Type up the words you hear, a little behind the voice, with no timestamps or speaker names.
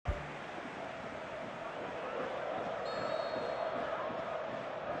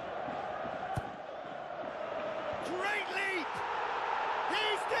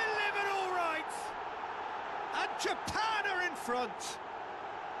Japan are in front.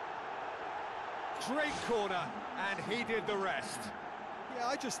 Great corner, and he did the rest. Yeah,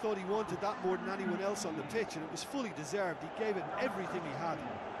 I just thought he wanted that more than anyone else on the pitch, and it was fully deserved. He gave it everything he had.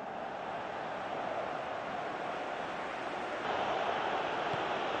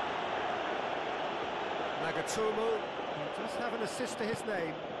 Nagatomo does have an assist to his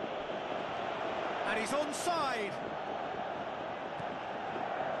name. And he's onside.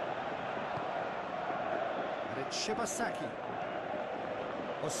 And it's Shibasaki.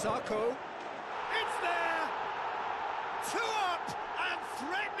 Osako. It's there! 2 up and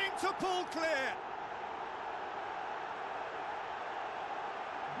threatening to pull clear.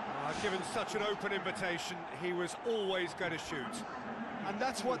 Given such an open invitation, he was always going to shoot. And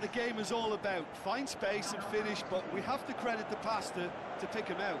that's what the game is all about. Find space and finish, but we have to credit the pass to pick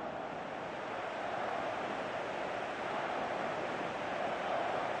him out.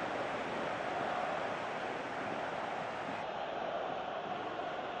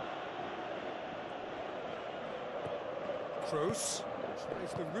 Kroos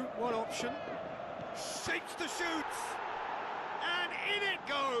tries the route one option, shapes the shoots, and in it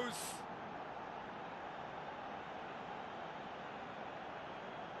goes!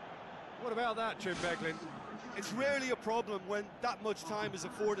 What about that, Jim Beglin? It's rarely a problem when that much time is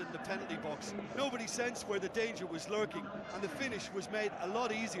afforded in the penalty box. Nobody sensed where the danger was lurking, and the finish was made a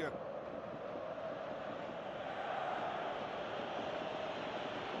lot easier.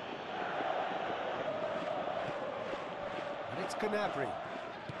 And it's Gnabry.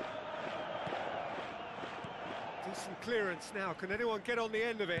 Decent clearance now. Can anyone get on the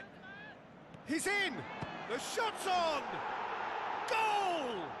end of it? He's in! The shot's on!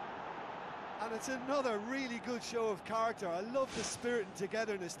 Goal! And it's another really good show of character. I love the spirit and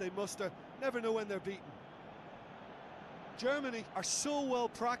togetherness they muster. Never know when they're beaten. Germany are so well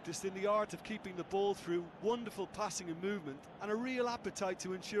practiced in the art of keeping the ball through wonderful passing and movement, and a real appetite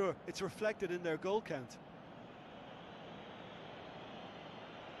to ensure it's reflected in their goal count.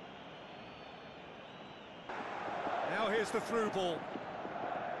 Now here's the through ball.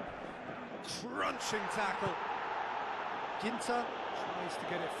 Crunching tackle. Ginter tries to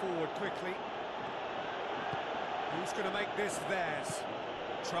get it forward quickly. Who's going to make this theirs?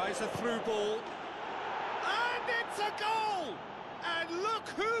 Tries a through ball. And it's a goal! And look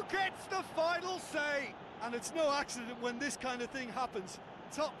who gets the final say! And it's no accident when this kind of thing happens.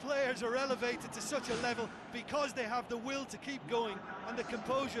 Top players are elevated to such a level because they have the will to keep going and the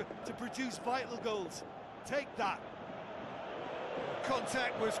composure to produce vital goals. Take that.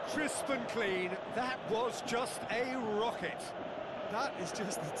 Contact was crisp and clean. That was just a rocket. That is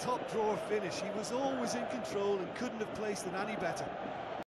just the top drawer finish. He was always in control and couldn't have placed it any better.